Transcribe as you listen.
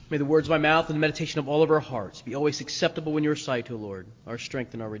May the words of my mouth and the meditation of all of our hearts be always acceptable in your sight, O Lord, our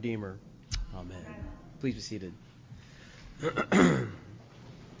strength and our Redeemer. Amen. Please be seated. The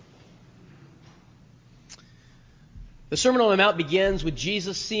Sermon on the Mount begins with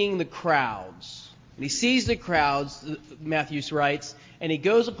Jesus seeing the crowds. And he sees the crowds, Matthew writes, and he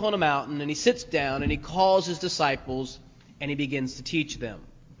goes upon a mountain and he sits down and he calls his disciples and he begins to teach them.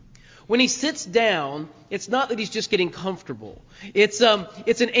 When he sits down, it's not that he's just getting comfortable. It's an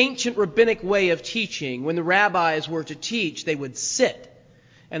ancient rabbinic way of teaching. When the rabbis were to teach, they would sit,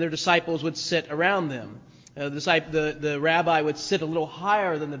 and their disciples would sit around them. The rabbi would sit a little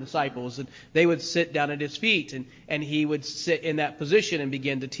higher than the disciples, and they would sit down at his feet, and he would sit in that position and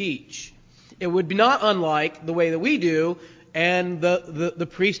begin to teach. It would be not unlike the way that we do, and the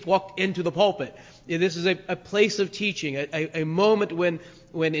priest walked into the pulpit. This is a place of teaching, a moment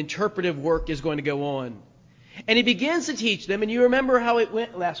when interpretive work is going to go on. And he begins to teach them, and you remember how it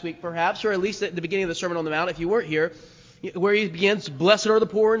went last week perhaps, or at least at the beginning of the Sermon on the Mount if you weren't here, where he begins, "Blessed are the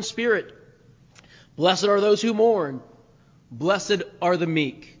poor in spirit. Blessed are those who mourn. Blessed are the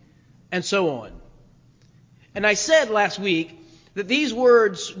meek," and so on. And I said last week that these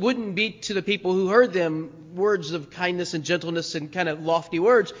words wouldn't be to the people who heard them words of kindness and gentleness and kind of lofty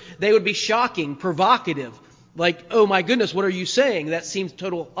words. They would be shocking, provocative, like, "Oh my goodness, what are you saying?" That seems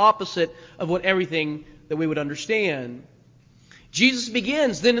total opposite of what everything that we would understand. Jesus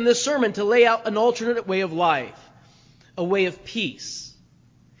begins then in this sermon to lay out an alternate way of life, a way of peace.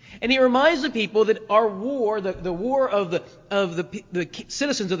 And he reminds the people that our war, the war of the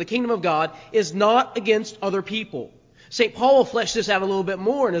citizens of the kingdom of God, is not against other people. St. Paul will flesh this out a little bit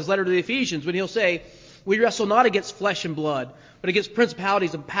more in his letter to the Ephesians when he'll say, "We wrestle not against flesh and blood, but against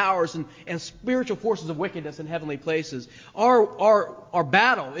principalities and powers and spiritual forces of wickedness in heavenly places." Our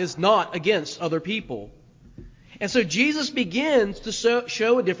battle is not against other people. And so Jesus begins to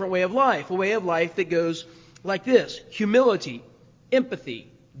show a different way of life, a way of life that goes like this: humility,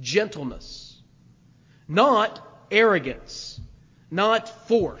 empathy, gentleness. Not arrogance, not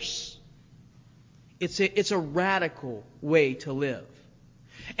force. It's a radical way to live.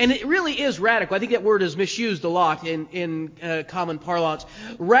 And it really is radical. I think that word is misused a lot in common parlance.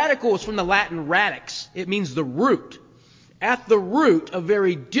 Radical is from the Latin radix. It means the root. At the root, a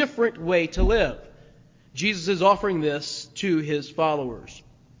very different way to live. Jesus is offering this to his followers.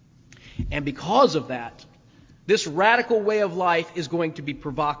 And because of that, this radical way of life is going to be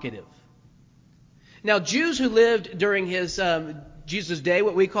provocative. Now, Jews who lived during Jesus' day,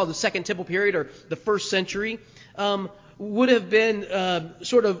 what we call the Second Temple period or the first century, would have been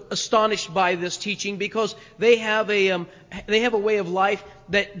sort of astonished by this teaching because they have a way of life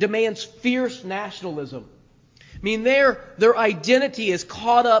that demands fierce nationalism. I mean, their identity is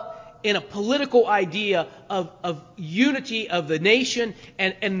caught up in a political idea of unity of the nation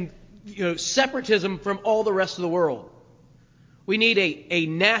and separatism from all the rest of the world. We need a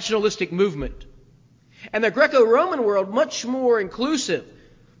nationalistic movement. And the Greco-Roman world, much more inclusive,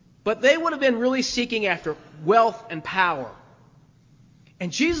 but they would have been really seeking after wealth and power.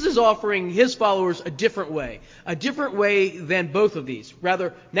 And Jesus is offering his followers a different way than both of these.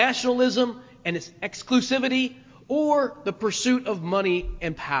 Rather, nationalism and its exclusivity, or the pursuit of money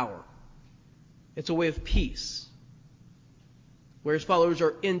and power. It's a way of peace, where his followers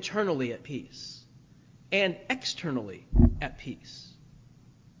are internally at peace and externally at peace.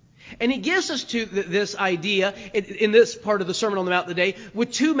 And he gives us to this idea in this part of the Sermon on the Mount today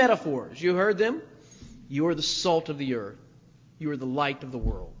with two metaphors. You heard them? You are the salt of the earth. You are the light of the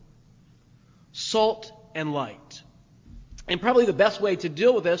world. Salt and light. And probably the best way to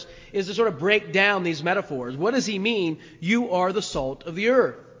deal with this is to sort of break down these metaphors. What does he mean? You are the salt of the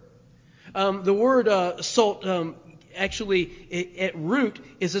earth. The word salt actually at root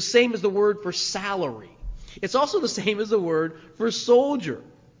is the same as the word for salary. It's also the same as the word for soldier.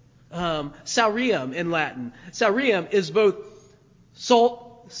 Saurium in Latin. Saurium is both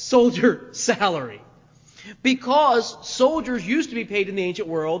salt, soldier, salary. Because soldiers used to be paid in the ancient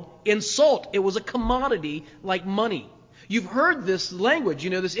world in salt. It was a commodity like money. You've heard this language,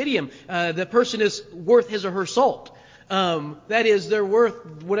 this idiom. The person is worth his or her salt. That is, they're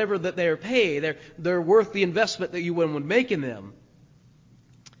worth whatever that they are paid. They're worth the investment that you would make in them.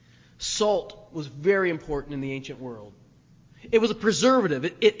 Salt was very important in the ancient world. It was a preservative.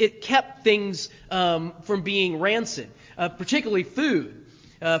 It kept things from being rancid, particularly food.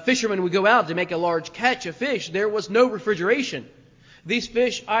 Fishermen would go out to make a large catch of fish. There was no refrigeration. These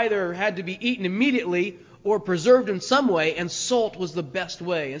fish either had to be eaten immediately or preserved in some way, and salt was the best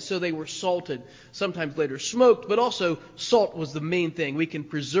way. And so they were salted, sometimes later smoked, but also salt was the main thing. We can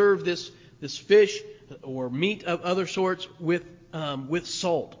preserve this fish or meat of other sorts with with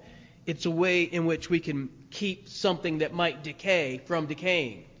salt. It's a way in which we can keep something that might decay from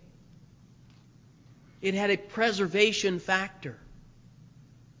decaying. It had a preservation factor.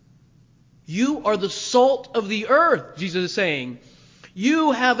 You are the salt of the earth, Jesus is saying.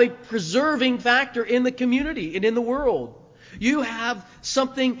 You have a preserving factor in the community and in the world. You have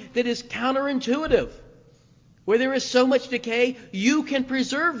something that is counterintuitive. Where there is so much decay, you can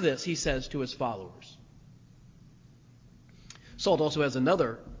preserve this, he says to his followers. Salt also has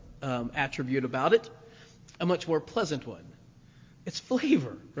another attribute about it, a much more pleasant one. It's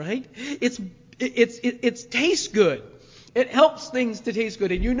flavor, right? It tastes good. It helps things to taste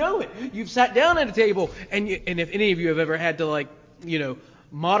good, and you know it. You've sat down at a table, and if any of you have ever had to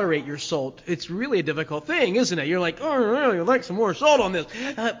moderate your salt, it's really a difficult thing, isn't it? You're like, oh, I really like some more salt on this.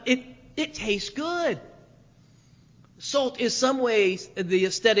 It tastes good. Salt is some ways the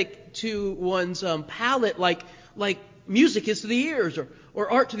aesthetic to one's palate, like music is to the ears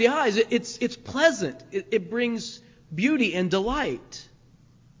or art to the eyes. It's pleasant. It brings beauty and delight.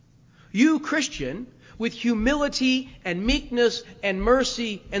 You, Christian, with humility and meekness and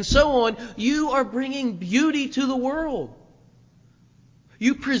mercy and so on, you are bringing beauty to the world.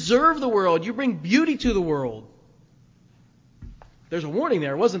 You preserve the world. You bring beauty to the world. There's a warning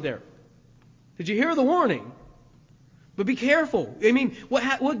there, wasn't there? Did you hear the warning? But be careful. I mean,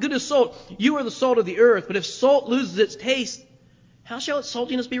 what good is salt? You are the salt of the earth, but if salt loses its taste, how shall its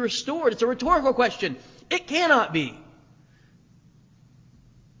saltiness be restored? It's a rhetorical question. It cannot be.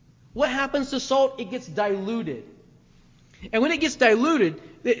 What happens to salt? It gets diluted. And when it gets diluted,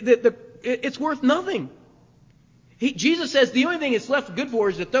 it's worth nothing. Jesus says the only thing it's left good for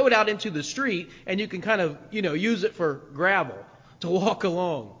is to throw it out into the street, and you can kind of, use it for gravel to walk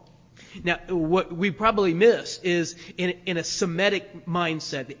along. Now, what we probably miss is in a Semitic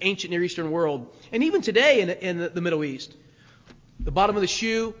mindset, the ancient Near Eastern world, and even today in the Middle East, the bottom of the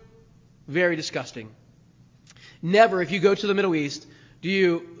shoe, very disgusting. Never, if you go to the Middle East, do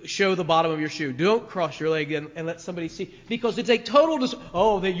you show the bottom of your shoe. Don't cross your leg and let somebody see. Because it's a total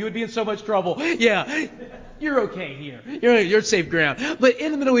you would be in so much trouble. Yeah, you're okay here. You're safe ground. But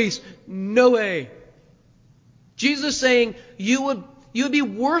in the Middle East, no way. Jesus is saying you would be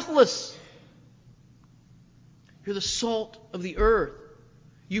worthless. You're the salt of the earth.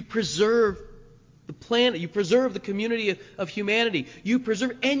 You preserve the planet. You preserve the community of humanity. You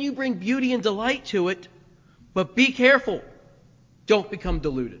preserve and you bring beauty and delight to it. But be careful. Don't become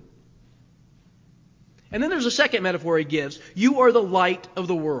diluted. And then there's a second metaphor he gives. You are the light of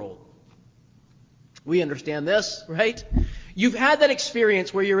the world. We understand this, right? You've had that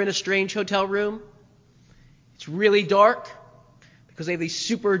experience where you're in a strange hotel room. It's really dark because they have these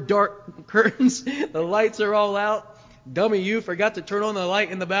super dark curtains. The lights are all out. Dummy, you forgot to turn on the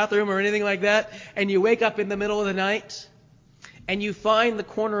light in the bathroom or anything like that. And you wake up in the middle of the night and you find the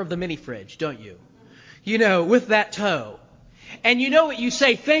corner of the mini fridge, don't you? With that toe. And what you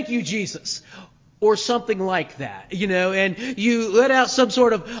say, thank you, Jesus, or something like that, and you let out some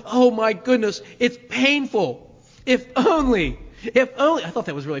sort of, oh my goodness, it's painful. If only, I thought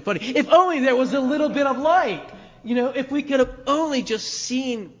that was really funny. If only there was a little bit of light, if we could have only just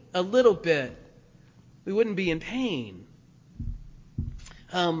seen a little bit, we wouldn't be in pain.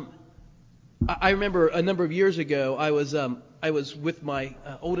 I remember a number of years ago, I was with my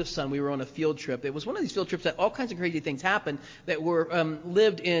oldest son. We were on a field trip. It was one of these field trips that all kinds of crazy things happened that were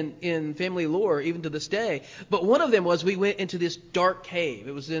lived in family lore even to this day. But one of them was we went into this dark cave.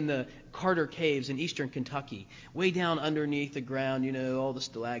 It was in the Carter Caves in eastern Kentucky, way down underneath the ground, all the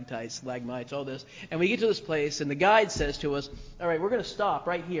stalactites, stalagmites, all this. And we get to this place, and the guide says to us, all right, we're going to stop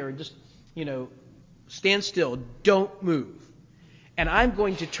right here and just, stand still. Don't move. And I'm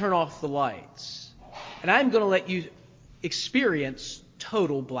going to turn off the lights. And I'm going to let you experience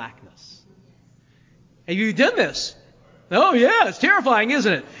total blackness. Have you done this? Oh, yeah, it's terrifying,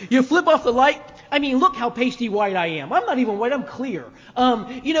 isn't it? You flip off the light. I mean, look how pasty white I am. I'm not even white, I'm clear.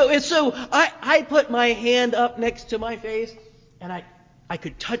 And so I put my hand up next to my face, and I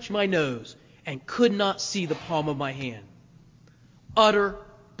could touch my nose and could not see the palm of my hand. Utter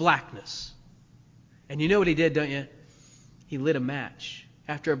blackness. And you know what he did, don't you? He lit a match.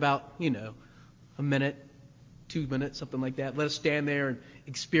 After about, a minute, 2 minutes, something like that. Let us stand there and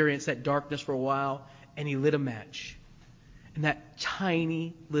experience that darkness for a while. And he lit a match. And that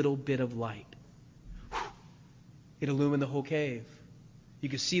tiny little bit of light, it illumined the whole cave. You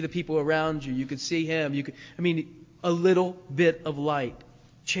could see the people around you. You could see him. A little bit of light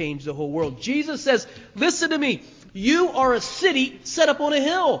changed the whole world. Jesus says, listen to me. You are a city set up on a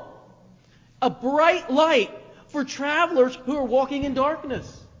hill. A bright light for travelers who are walking in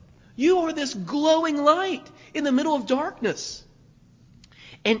darkness. You are this glowing light in the middle of darkness.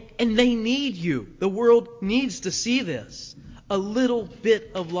 And they need you. The world needs to see this. A little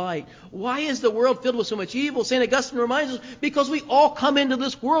bit of light. Why is the world filled with so much evil? St. Augustine reminds us, because we all come into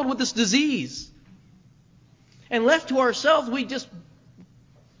this world with this disease. And left to ourselves, we just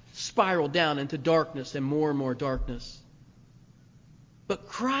spiral down into darkness and more darkness. But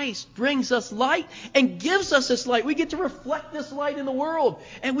Christ brings us light and gives us this light. We get to reflect this light in the world,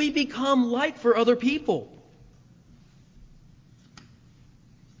 and we become light for other people.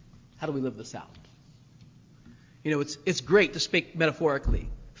 How do we live this out? You know, it's great to speak metaphorically,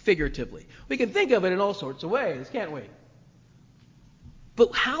 figuratively. We can think of it in all sorts of ways, can't we?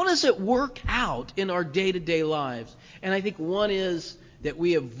 But how does it work out in our day-to-day lives? And I think one is that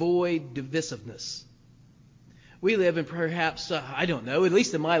we avoid divisiveness. We live in perhaps, I don't know, at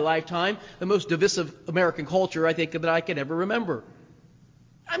least in my lifetime, the most divisive American culture I think that I could ever remember.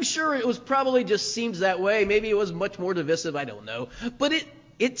 I'm sure it was probably just seems that way. Maybe it was much more divisive, I don't know. But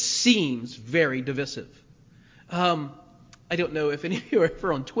it seems very divisive. I don't know if any of you are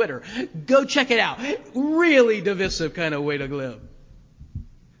ever on Twitter. Go check it out. Really divisive kind of way to live.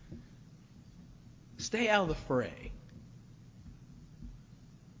 Stay out of the fray.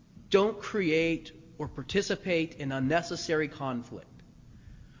 Don't create or participate in unnecessary conflict.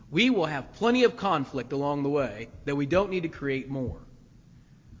 We will have plenty of conflict along the way that we don't need to create more.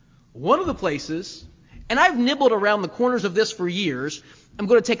 One of the places, and I've nibbled around the corners of this for years, I'm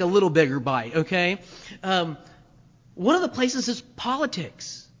going to take a little bigger bite, okay? One of the places is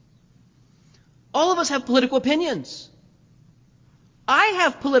politics. All of us have political opinions. I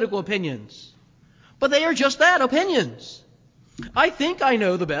have political opinions, but they are just that, opinions. I think I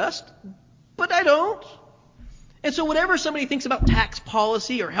know the best, but I don't. And so whatever somebody thinks about tax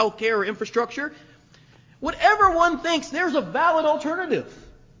policy or healthcare or infrastructure, whatever one thinks, there's a valid alternative.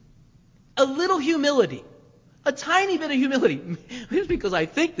 A little humility, a tiny bit of humility. Just because I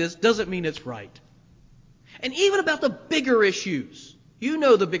think this doesn't mean it's right. And even about the bigger issues, you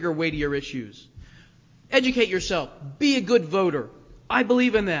know the bigger, weightier issues. Educate yourself. Be a good voter. I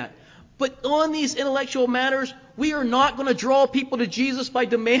believe in that. But on these intellectual matters, we are not going to draw people to Jesus by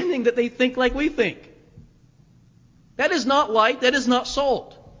demanding that they think like we think. That is not light. That is not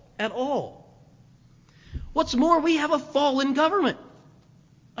salt at all. What's more, we have a fallen government.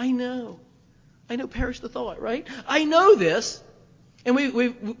 I know, perish the thought, right? I know this. And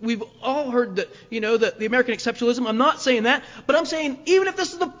we've all heard that, the American exceptionalism. I'm not saying that, but I'm saying even if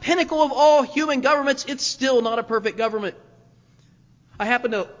this is the pinnacle of all human governments, it's still not a perfect government. I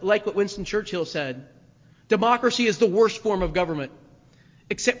happen to like what Winston Churchill said. Democracy is the worst form of government,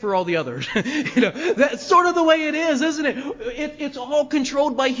 except for all the others. That's sort of the way it is, isn't it? It's all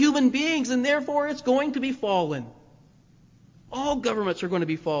controlled by human beings, and therefore it's going to be fallen. All governments are going to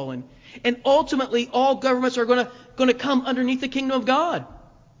be fallen. And ultimately, all governments are going to come underneath the kingdom of God.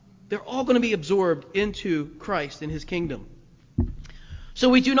 They're all going to be absorbed into Christ and His kingdom. So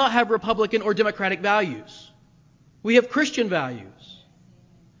we do not have Republican or Democratic values. We have Christian values.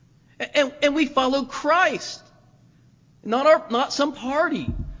 And we follow Christ. Not some party.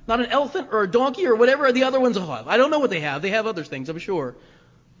 Not an elephant or a donkey or whatever the other ones have. I don't know what they have. They have other things, I'm sure.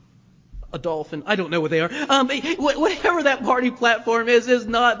 A dolphin. I don't know what they are. Whatever that party platform is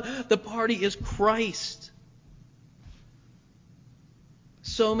not. The party is Christ.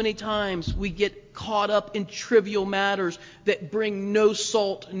 So many times we get caught up in trivial matters that bring no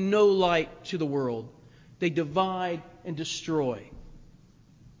salt, no light to the world. They divide and destroy.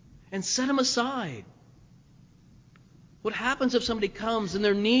 And set them aside. What happens if somebody comes and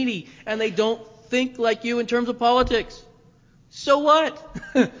they're needy and they don't think like you in terms of politics? So what?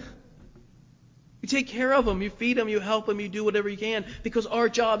 You take care of them, you feed them, you help them, you do whatever you can. Because our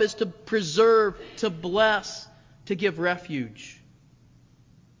job is to preserve, to bless, to give refuge.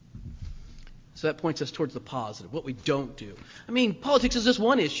 So that points us towards the positive, what we don't do. I mean, politics is just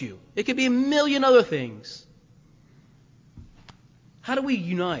one issue. It could be a million other things. How do we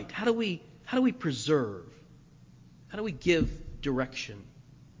unite? How do we preserve? How do we give direction?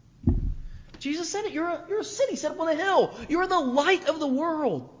 Jesus said it. You're a city set up on a hill. You're the light of the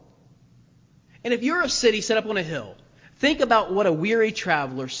world. And if you're a city set up on a hill, think about what a weary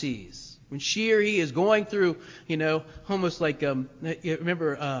traveler sees when she or he is going through, almost like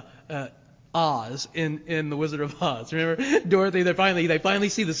remember Oz in The Wizard of Oz. Remember Dorothy? They finally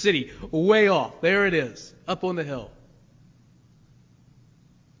see the city way off. There it is, up on the hill.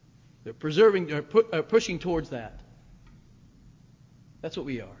 They're pushing towards that. That's what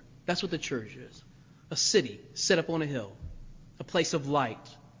we are. That's what the church is. A city set up on a hill, a place of light.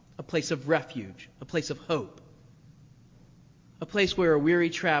 A place of refuge, a place of hope, a place where a weary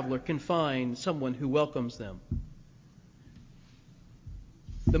traveler can find someone who welcomes them.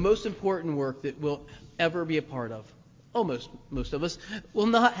 the most important work that we'll ever be a part of, most of us, will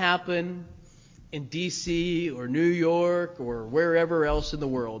not happen in D.C. or New York or wherever else in the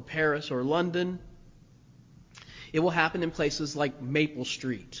world, Paris or London. It will happen in places like Maple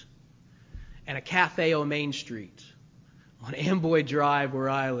Street and a cafe on Main Street, on Amboy Drive where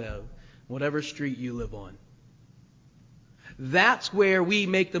I live, whatever street you live on. That's where we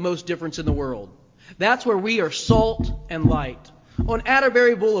make the most difference in the world. That's where we are salt and light. On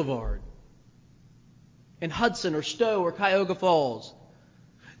Atterbury Boulevard, in Hudson or Stowe or Cuyahoga Falls.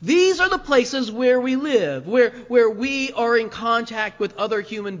 These are the places where we live, where we are in contact with other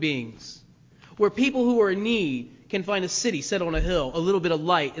human beings, where people who are in need can find a city set on a hill, a little bit of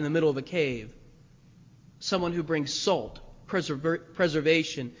light in the middle of a cave, someone who brings salt,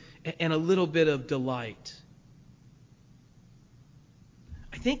 preservation, and a little bit of delight.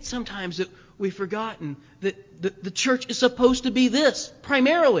 I think sometimes that we've forgotten that the church is supposed to be this,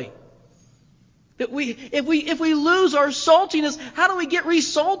 primarily. That if we lose our saltiness, how do we get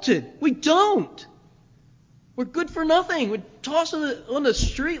resalted? We don't. We're good for nothing. We're tossed on the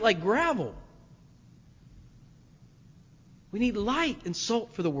street like gravel. We need light and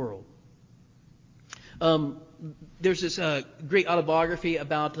salt for the world. There's this great autobiography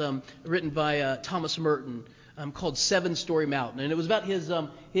written by Thomas Merton called 7-Story Mountain, and it was about his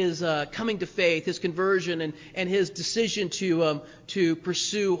coming to faith, his conversion, and his decision to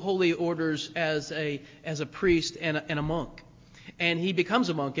pursue holy orders as a priest and a monk. And he becomes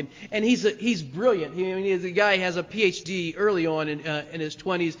a monk, and he's brilliant. The guy has a PhD early on in his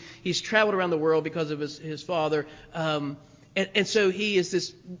 20s. He's traveled around the world because of his father. And so he is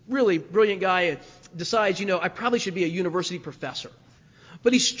this really brilliant guy and decides, I probably should be a university professor.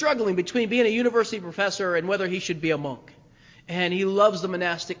 But he's struggling between being a university professor and whether he should be a monk. And he loves the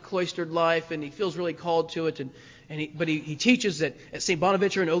monastic cloistered life, and he feels really called to it. But he teaches at St.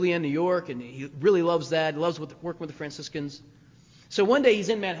 Bonaventure in Olean, New York, and he really loves that. He loves working with the Franciscans. So one day he's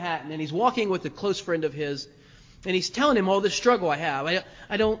in Manhattan, and he's walking with a close friend of his, and he's telling him all this struggle I have.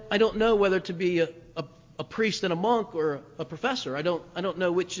 I don't know whether to be a priest and a monk or a professor. I don't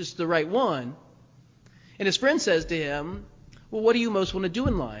know which is the right one. And his friend says to him, well, what do you most want to do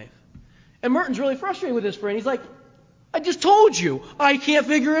in life? And Merton's really frustrated with his friend. He's like, I just told you, I can't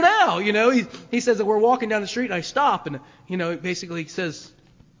figure it out. He says that we're walking down the street and I stop and, basically says,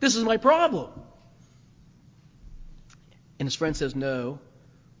 this is my problem. And his friend says, no,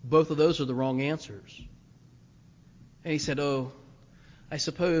 both of those are the wrong answers. And he said, I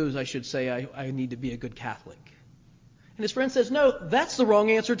suppose I should say I need to be a good Catholic. And his friend says, no, that's the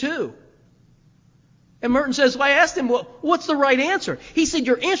wrong answer too. And Merton says, well, I asked him, well, what's the right answer? He said,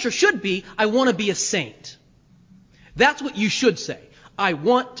 your answer should be, I want to be a saint. That's what you should say. I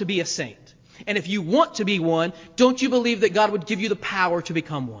want to be a saint. And if you want to be one, don't you believe that God would give you the power to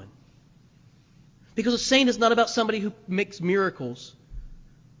become one? Because a saint is not about somebody who makes miracles.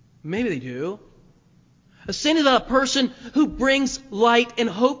 Maybe they do. A saint is not a person who brings light and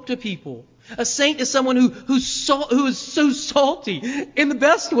hope to people. A saint is someone who is so salty in the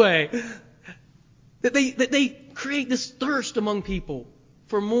best way. That they create this thirst among people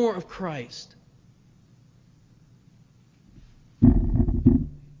for more of Christ.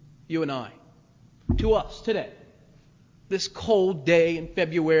 You and I, to us today, this cold day in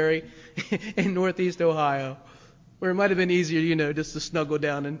February in Northeast Ohio, where it might have been easier, just to snuggle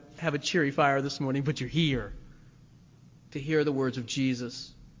down and have a cheery fire this morning, but you're here to hear the words of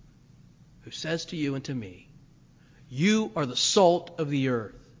Jesus, who says to you and to me, you are the salt of the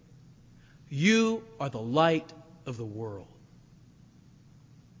earth. You are the light of the world.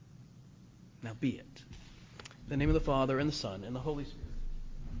 Now be it. In the name of the Father, and the Son, and the Holy Spirit.